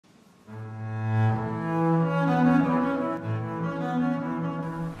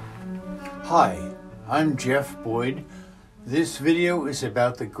Hi, I'm Jeff Boyd. This video is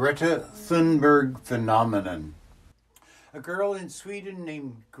about the Greta Thunberg phenomenon. A girl in Sweden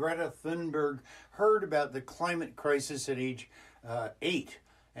named Greta Thunberg heard about the climate crisis at age 8,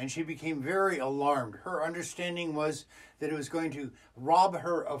 and she became very alarmed. Her understanding was that it was going to rob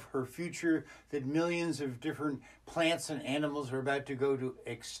her of her future, that millions of different plants and animals were about to go to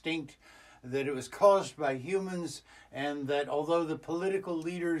extinct, that it was caused by humans, and that although the political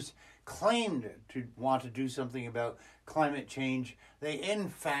leaders claimed to want to do something about climate change, they in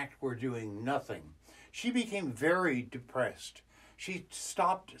fact were doing nothing. She became very depressed. She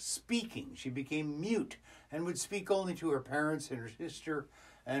stopped speaking. She became mute and would speak only to her parents and her sister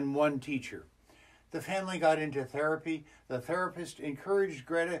and one teacher. The family got into therapy. The therapist encouraged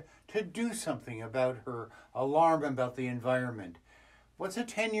Greta to do something about her alarm about the environment. What's a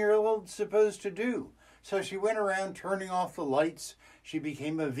 10-year-old supposed to do? So she went around turning off the lights. She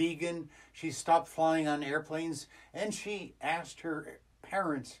became a vegan. She stopped flying on airplanes, and she asked her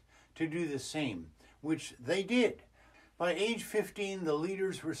parents to do the same, which they did. By age 15, the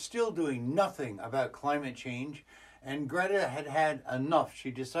leaders were still doing nothing about climate change, and Greta had had enough.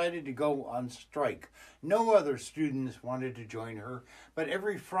 She decided to go on strike. No other students wanted to join her, but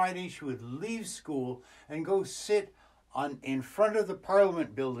every Friday she would leave school and go sit in front of the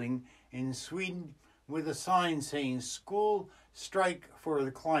Parliament building in Sweden with a sign saying, "School Strike for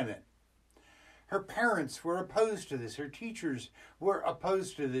the Climate." Her parents were opposed to this. Her teachers were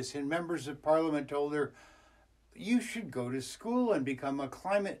opposed to this, and members of Parliament told her, "You should go to school and become a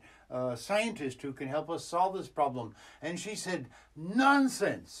climate scientist who can help us solve this problem." And she said,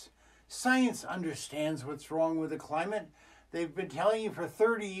 "Nonsense! Science understands what's wrong with the climate. They've been telling you for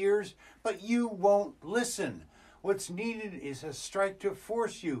 30 years, but you won't listen. What's needed is a strike to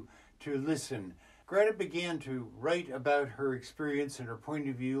force you to listen." Greta began to write about her experience and her point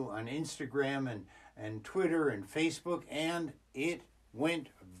of view on Instagram and Twitter and Facebook, and it went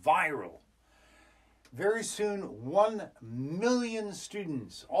viral. Very soon, 1 million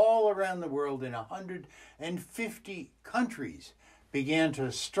students all around the world in 150 countries began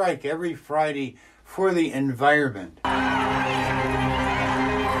to strike every Friday for the environment.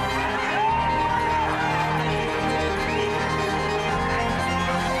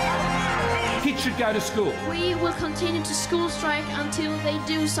 Kids should go to school. We will continue to school strike until they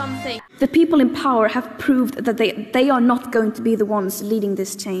do something. The people in power have proved that they are not going to be the ones leading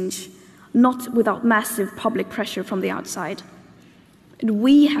this change, not without massive public pressure from the outside. And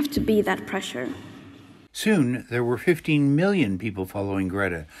we have to be that pressure. Soon, there were 15 million people following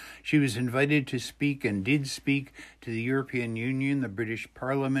Greta. She was invited to speak and did speak to the European Union, the British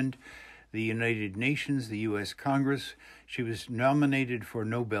Parliament, the United Nations, the US Congress. She was nominated for a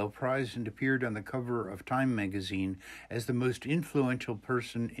Nobel Prize and appeared on the cover of Time magazine as the most influential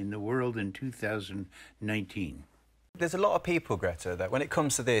person in the world in 2019. There's a lot of people, Greta, that when it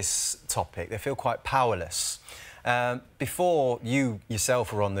comes to this topic, they feel quite powerless. Before you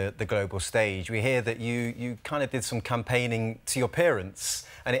yourself were on the global stage, we hear that you kind of did some campaigning to your parents,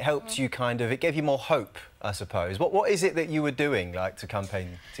 and it helped you it gave you more hope, I suppose. What is it that you were doing, like, to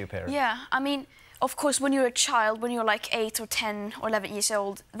campaign to your parents? Yeah, I mean, of course, when you're a child, when you're like 8 or 10 or 11 years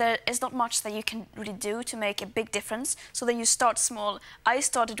old, there is not much that you can really do to make a big difference. So then you start small. I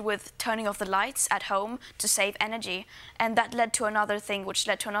started with turning off the lights at home to save energy, and that led to another thing, which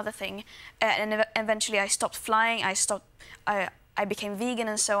led to another thing. And eventually I stopped flying, I became vegan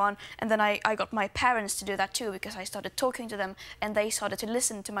and so on, and then I got my parents to do that too, because I started talking to them and they started to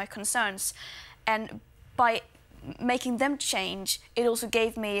listen to my concerns. And by making them change, it also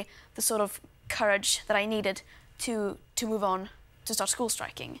gave me the sort of courage that I needed to move on, to start school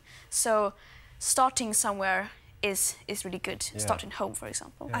striking. So starting somewhere is really good. Yeah. Starting home, for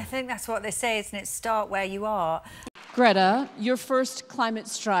example. Yeah. I think that's what they say, isn't it? Start where you are. Greta, your first climate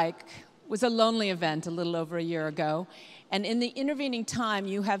strike was a lonely event a little over a year ago. And in the intervening time,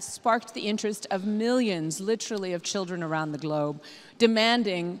 you have sparked the interest of millions, literally, of children around the globe,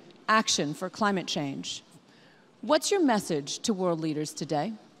 demanding action for climate change. What's your message to world leaders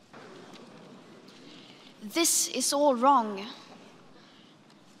today? This is all wrong.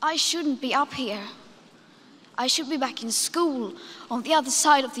 I shouldn't be up here. I should be back in school on the other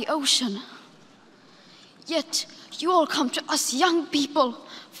side of the ocean. Yet you all come to us young people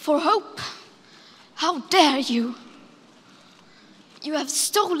for hope. How dare you? You have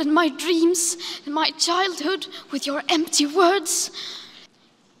stolen my dreams and my childhood with your empty words.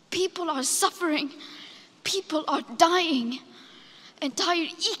 People are suffering. People are dying. Entire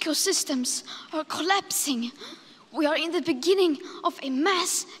ecosystems are collapsing. We are in the beginning of a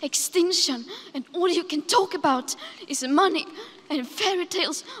mass extinction, and all you can talk about is money and fairy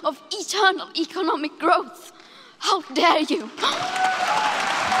tales of eternal economic growth. How dare you!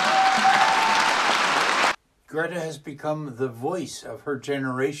 Greta has become the voice of her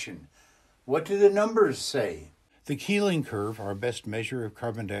generation. What do the numbers say? The Keeling curve, our best measure of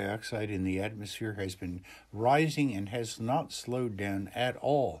carbon dioxide in the atmosphere, has been rising and has not slowed down at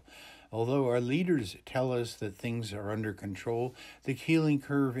all. Although our leaders tell us that things are under control, the Keeling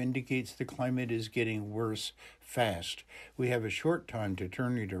curve indicates the climate is getting worse fast. We have a short time to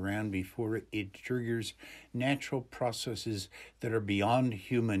turn it around before it triggers natural processes that are beyond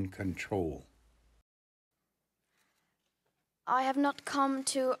human control. I have not come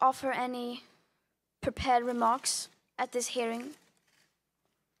to offer any prepared remarks at this hearing.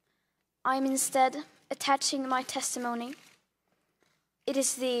 I am instead attaching my testimony. It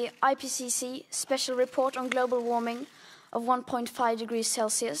is the IPCC Special Report on Global Warming of 1.5 degrees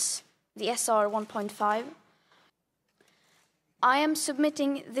Celsius, the SR 1.5. I am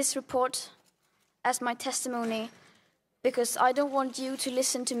submitting this report as my testimony because I don't want you to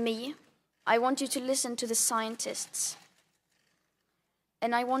listen to me. I want you to listen to the scientists.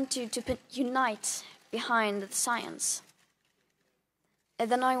 And I want you to unite behind the science.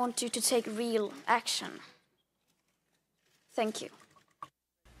 And then I want you to take real action. Thank you.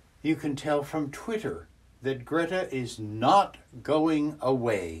 You can tell from Twitter that Greta is not going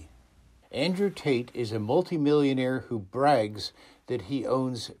away. Andrew Tate is a multimillionaire who brags that he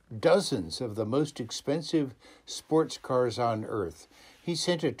owns dozens of the most expensive sports cars on Earth. He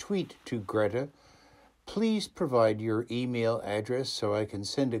sent a tweet to Greta. Please provide your email address so I can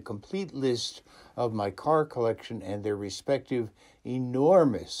send a complete list of my car collection and their respective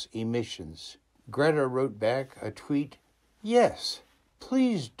enormous emissions. Greta wrote back a tweet, yes,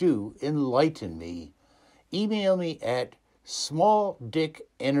 please do enlighten me. Email me at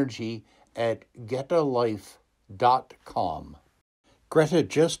smalldickenergy@getalife.com. Greta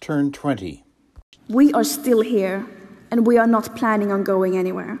just turned 20. We are still here, and we are not planning on going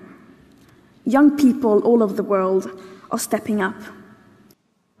anywhere. Young people all over the world are stepping up.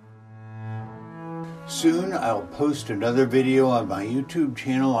 Soon I'll post another video on my YouTube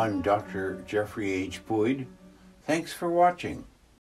channel. I'm Dr. Jeffrey H. Boyd. Thanks for watching.